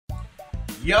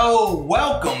Yo,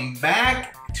 welcome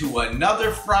back to another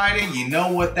Friday. You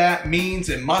know what that means.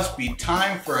 It must be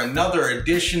time for another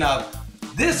edition of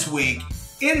This Week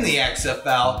in the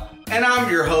XFL. And I'm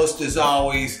your host, as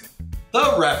always,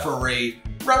 the referee.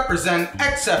 Represent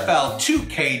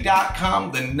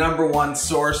XFL2K.com, the #1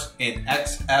 source in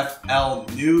XFL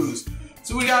news.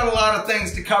 So we got a lot of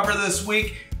things to cover this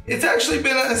week. It's actually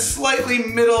been a slightly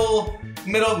middle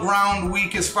ground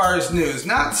week as far as news.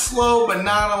 Not slow, but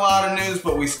not a lot of news,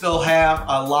 but we still have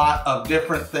a lot of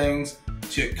different things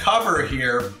to cover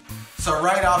here. So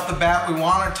right off the bat, we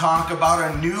want to talk about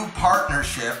a new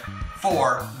partnership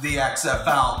for the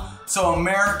XFL. So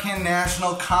American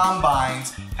National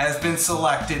Combines has been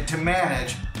selected to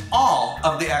manage all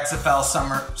of the XFL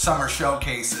summer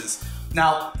showcases.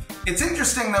 Now, it's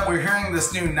interesting that we're hearing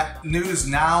this new news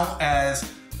now as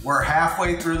we're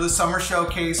halfway through the summer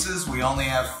showcases. We only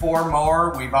have 4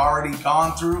 more. We've already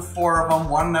gone through 4 of them.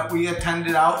 One that we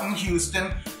attended out in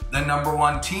Houston, the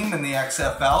 #1 team in the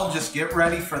XFL. Just get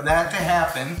ready for that to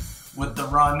happen with the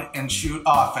run and shoot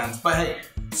offense. But hey,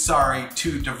 sorry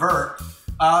to divert.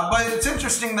 But it's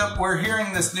interesting that we're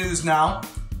hearing this news now,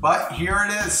 but here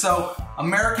it is. So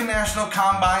American National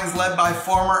Combines, led by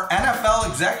former NFL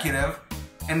executive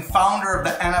and founder of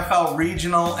the NFL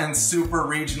Regional and Super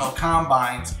Regional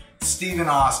Combines, Stephen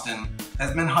Austin,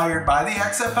 has been hired by the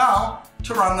XFL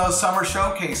to run those summer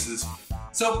showcases.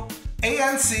 So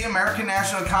ANC, American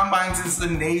National Combines, is the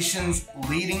nation's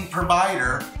leading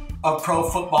provider of pro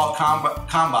football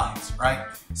combines, right?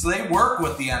 So they work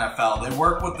with the NFL, they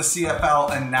work with the CFL,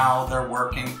 and now they're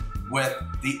working with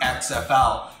the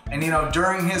XFL. And you know,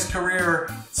 during his career,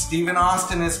 Stephen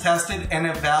Austin has tested and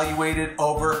evaluated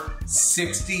over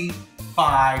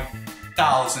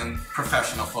 65,000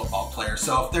 professional football players.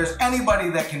 So if there's anybody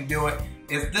that can do it,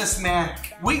 it's this man.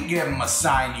 We give him a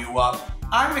sign you up.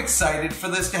 I'm excited for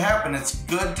this to happen. It's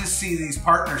good to see these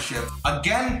partnerships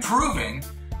again proving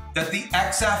that the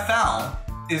XFL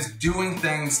is doing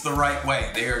things the right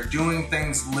way. They are doing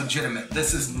things legitimate.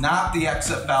 This is not the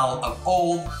XFL of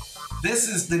old. This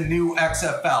is the new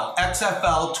XFL.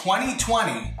 XFL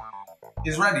 2020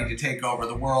 is ready to take over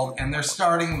the world, and they're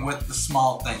starting with the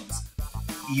small things,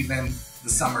 even the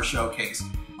summer showcase.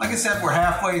 Like I said, we're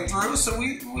halfway through, so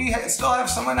we still have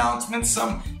some announcements,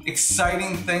 some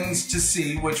exciting things to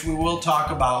see, which we will talk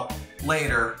about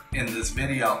later in this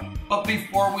video. But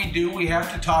before we do, we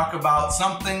have to talk about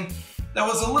something that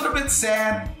was a little bit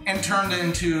sad and turned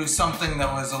into something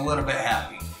that was a little bit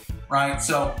happy, right?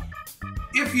 So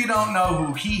if you don't know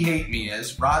who He Hate Me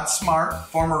is, Rod Smart,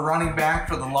 former running back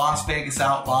for the Las Vegas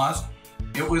Outlaws,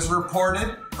 it was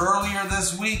reported earlier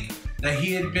this week that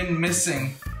he had been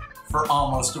missing for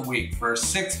almost a week. For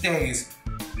 6 days,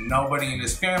 nobody in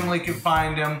his family could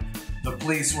find him. The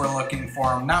police were looking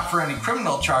for him, not for any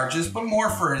criminal charges, but more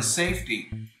for his safety.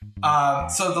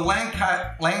 So the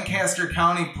Lancaster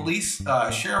County Police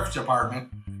Sheriff's Department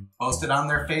posted on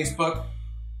their Facebook,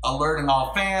 alerting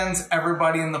all fans,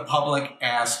 everybody in the public,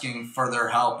 asking for their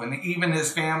help. And even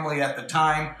his family at the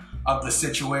time of the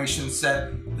situation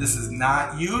said this is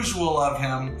not usual of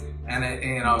him. And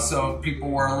so people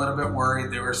were a little bit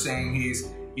worried. They were saying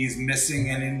he's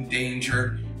missing and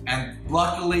endangered. And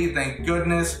luckily, thank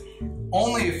goodness,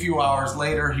 only a few hours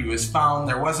later he was found.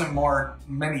 There wasn't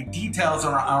many details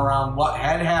around what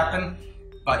had happened,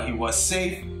 but he was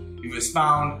safe. He was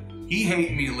found. He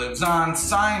Hate Me lives on.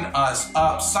 Sign us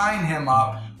up. Sign him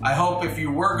up. I hope if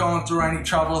you were going through any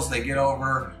troubles, they get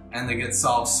over and they get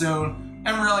solved soon.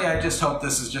 And really, I just hope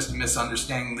this is just a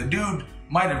misunderstanding. The dude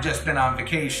might have just been on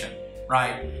vacation,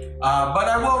 right? But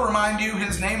I will remind you,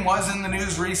 his name was in the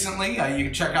news recently. You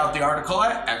can check out the article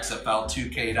at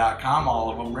XFL2K.com, all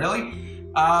of them really.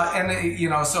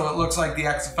 So it looks like the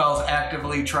XFL is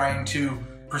actively trying to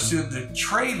pursue the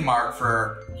trademark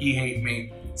for He Hate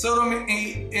Me. So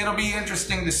it'll be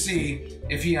interesting to see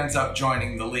if he ends up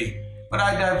joining the league. But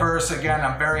I digress. Again,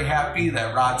 I'm very happy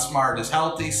that Rod Smart is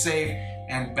healthy, safe,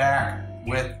 and back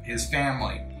with his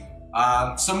family.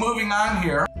 So moving on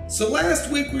here. So last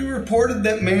week we reported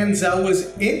that Manziel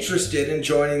was interested in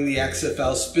joining the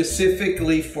XFL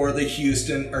specifically for the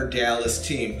Houston or Dallas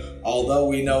team. Although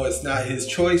we know it's not his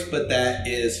choice, but that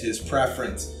is his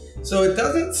preference. So it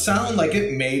doesn't sound like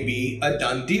it may be a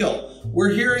done deal.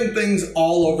 We're hearing things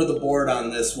all over the board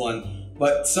on this one,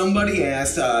 but somebody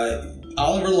asked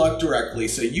Oliver Luck directly.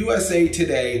 So USA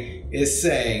Today is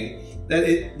saying that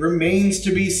it remains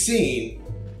to be seen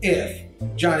if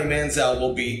Johnny Manziel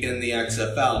will be in the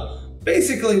XFL.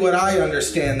 Basically, what I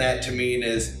understand that to mean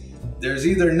is there's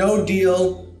either no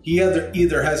deal, he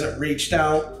either hasn't reached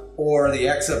out, or the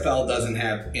XFL doesn't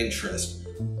have interest.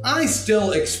 I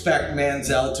still expect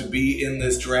Manziel to be in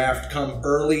this draft come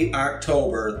early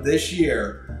October this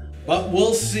year, but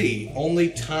we'll see. Only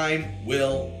time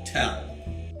will tell.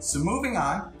 So moving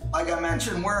on, like I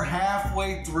mentioned, we're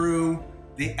halfway through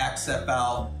the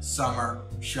XFL Summer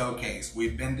Showcase.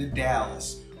 We've been to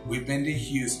Dallas, we've been to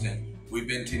Houston, we've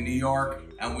been to New York,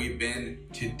 and we've been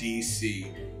to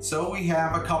DC. So we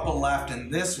have a couple left,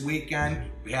 and this weekend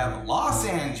we have Los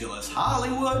Angeles,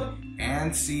 Hollywood,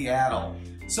 and Seattle.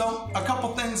 So a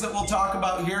couple things that we'll talk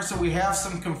about here. So we have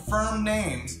some confirmed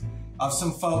names of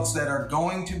some folks that are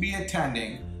going to be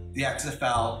attending the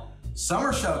XFL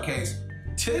Summer Showcase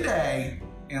today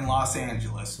in Los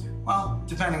Angeles. Well,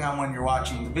 depending on when you're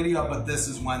watching the video, but this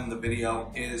is when the video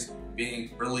is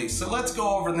being released. So let's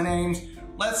go over the names.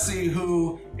 Let's see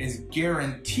who is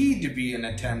guaranteed to be in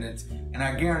attendance. And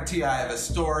I guarantee I have a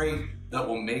story that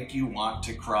will make you want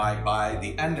to cry by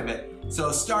the end of it.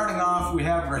 So starting off, we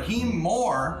have Raheem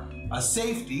Moore, a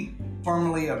safety,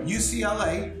 formerly of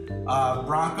UCLA,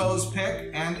 Broncos pick,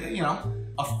 and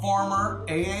a former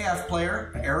AAF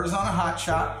player, Arizona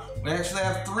hotshot. We actually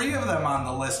have 3 of them on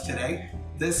the list today.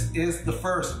 This is the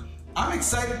first. I'm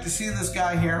excited to see this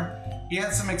guy here. He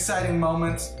had some exciting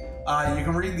moments. You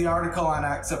can read the article on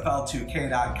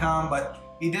XFL2K.com, but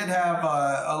he did have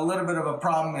a little bit of a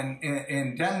problem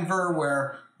in Denver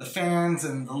where the fans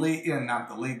and the league, not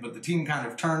the league, but the team kind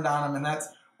of turned on him, and that's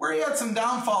where he had some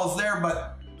downfalls there,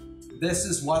 but this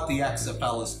is what the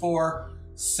XFL is for.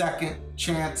 Second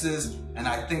chances, and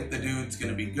I think the dude's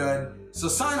gonna be good. So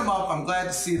sign him up. I'm glad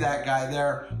to see that guy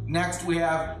there. Next, we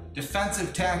have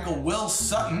defensive tackle Will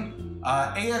Sutton,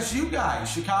 ASU guy,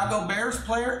 Chicago Bears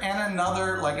player, and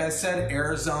another, like I said,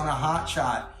 Arizona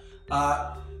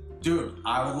hotshot. Dude,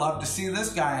 I would love to see this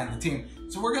guy on the team.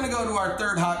 So we're gonna go to our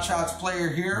third hotshots player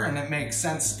here, and it makes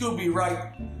sense. Scooby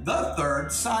Wright, the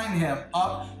third, sign him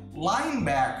up.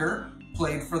 Linebacker,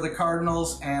 played for the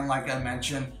Cardinals, and like I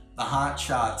mentioned, the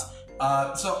hotshots.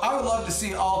 So I would love to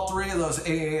see all 3 of those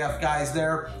AAF guys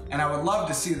there, and I would love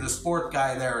to see the sport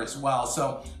guy there as well.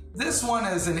 So this one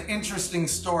is an interesting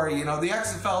story. The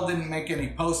XFL didn't make any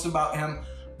posts about him,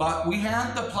 but we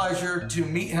had the pleasure to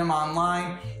meet him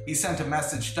online. He sent a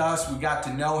message to us. We got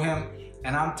to know him,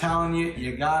 and I'm telling you,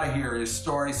 you gotta hear his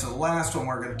story. So the last one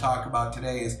we're gonna talk about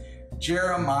today is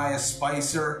Jeremiah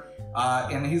Spicer,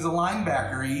 and he's a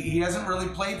linebacker. He hasn't really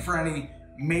played for any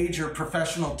major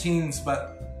professional teams,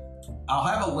 but I'll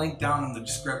have a link down in the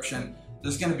description.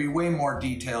 There's gonna be way more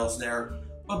details there.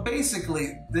 But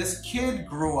basically, this kid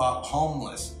grew up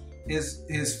homeless.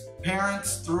 His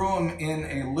parents threw him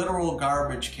in a literal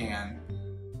garbage can,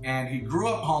 and he grew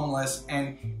up homeless,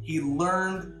 and he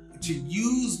learned to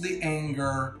use the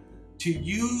anger, to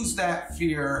use that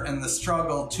fear and the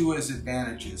struggle to his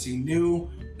advantages. He knew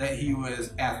that he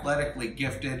was athletically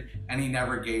gifted, and he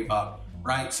never gave up,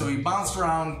 right? So he bounced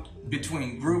around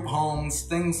between group homes,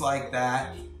 things like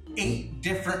that, 8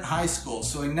 different high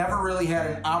schools. So he never really had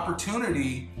an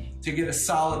opportunity to get a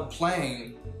solid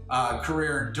playing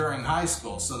career during high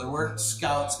school. So there weren't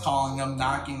scouts calling him,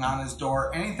 knocking on his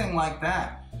door, anything like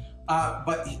that.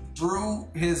 But through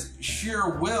his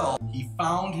sheer will, he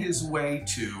found his way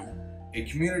to a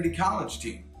community college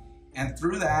team. And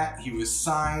through that, he was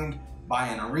signed by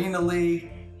an arena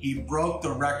league. He broke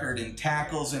the record in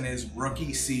tackles in his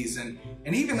rookie season.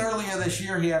 And even earlier this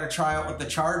year, he had a tryout with the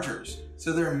Chargers.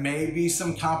 So there may be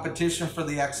some competition for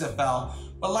the XFL.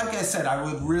 But like I said, I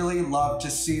would really love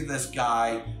to see this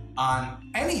guy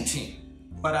on any team.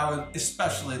 But I would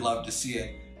especially love to see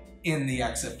it in the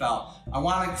XFL. I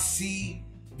want to see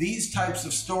these types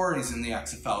of stories in the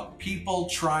XFL. People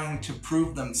trying to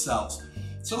prove themselves.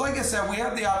 So like I said, we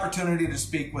had the opportunity to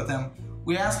speak with him.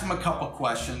 We asked him a couple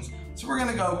questions. So we're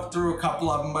gonna go through a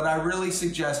couple of them, but I really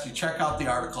suggest you check out the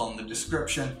article in the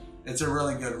description. It's a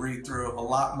really good read through, a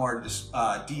lot more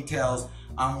details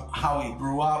on how he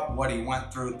grew up, what he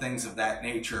went through, things of that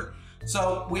nature.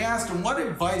 So we asked him, what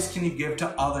advice can you give to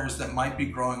others that might be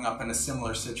growing up in a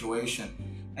similar situation?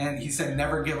 And he said,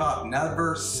 never give up,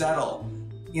 never settle.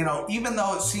 Even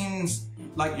though it seems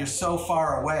like you're so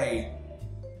far away,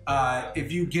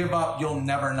 if you give up, you'll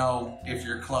never know if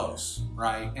you're close,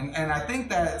 right? And I think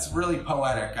that it's really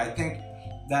poetic. I think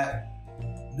that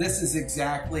this is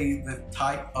exactly the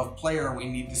type of player we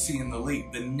need to see in the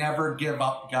league, the never give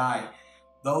up guy.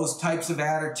 Those types of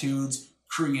attitudes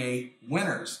create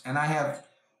winners. And I have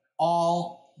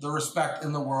all the respect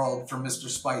in the world for Mr.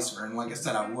 Spicer. And like I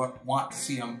said, I want to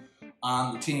see him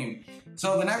on the team.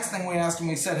 So the next thing we asked him,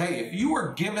 we said, hey, if you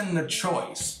were given the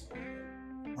choice,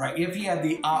 right, if he had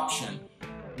the option,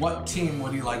 what team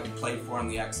would he like to play for in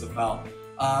the XFL?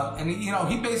 And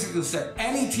he basically said,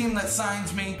 any team that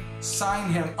signs me,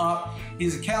 sign him up.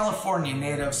 He's a California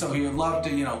native, so he would love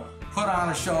to, put on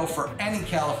a show for any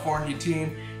California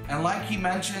team. And like he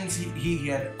mentions, he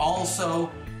had also,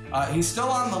 he's still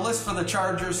on the list for the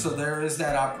Chargers, so there is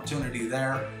that opportunity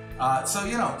there.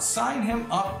 So, sign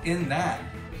him up in that.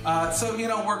 So,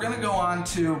 we're going to go on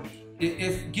to,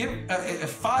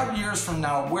 if 5 years from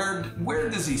now, where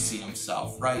does he see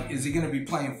himself, right? Is he going to be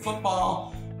playing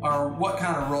football, or what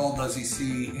kind of role does he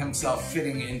see himself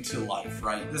fitting into life,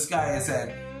 right? This guy has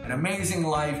had an amazing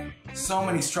life, so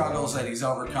many struggles that he's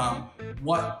overcome.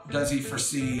 What does he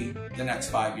foresee the next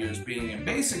 5 years being? And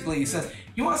basically, he says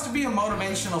he wants to be a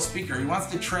motivational speaker. He wants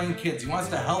to train kids. He wants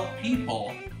to help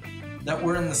people that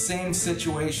were in the same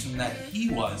situation that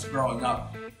he was growing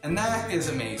up. And that is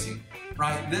amazing,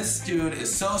 right? This dude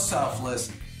is so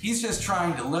selfless. He's just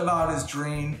trying to live out his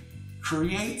dream,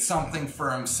 create something for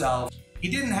himself. He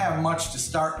didn't have much to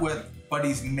start with, but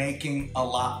he's making a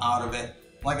lot out of it.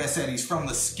 Like I said, he's from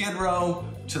the Skid Row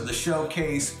to the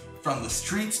Showcase, from the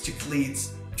streets to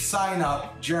cleats. Sign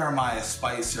up, Jeremiah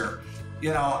Spicer.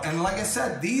 And like I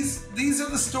said, these are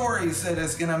the stories that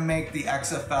is gonna make the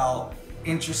XFL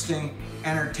interesting,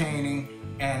 entertaining,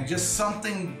 and just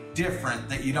something different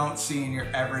that you don't see in your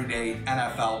everyday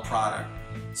NFL product.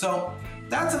 So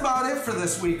that's about it for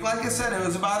this week. Like I said, it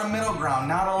was about a middle ground.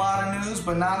 Not a lot of news,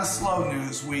 but not a slow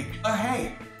news week. But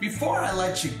hey, before I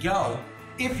let you go,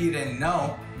 if you didn't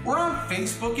know, we're on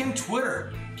Facebook and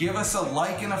Twitter. Give us a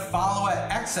like and a follow at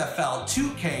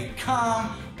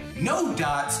XFL2K.com. No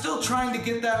dot, still trying to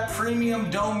get that premium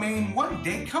domain one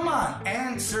day. Come on,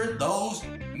 answer those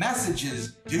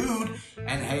messages, dude.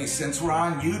 And hey, since we're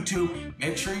on YouTube,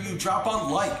 make sure you drop a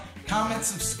like, comment,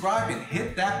 subscribe, and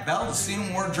hit that bell to see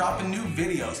when we're dropping new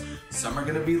videos. Some are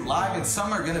gonna be live and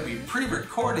some are gonna be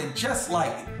pre-recorded just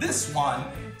like this one.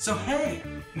 So hey,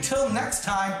 until next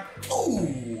time,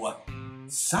 ooh,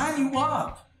 sign you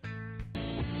up.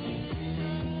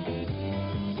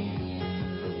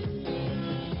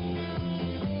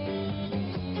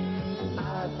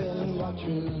 I've been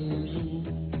watching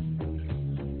you.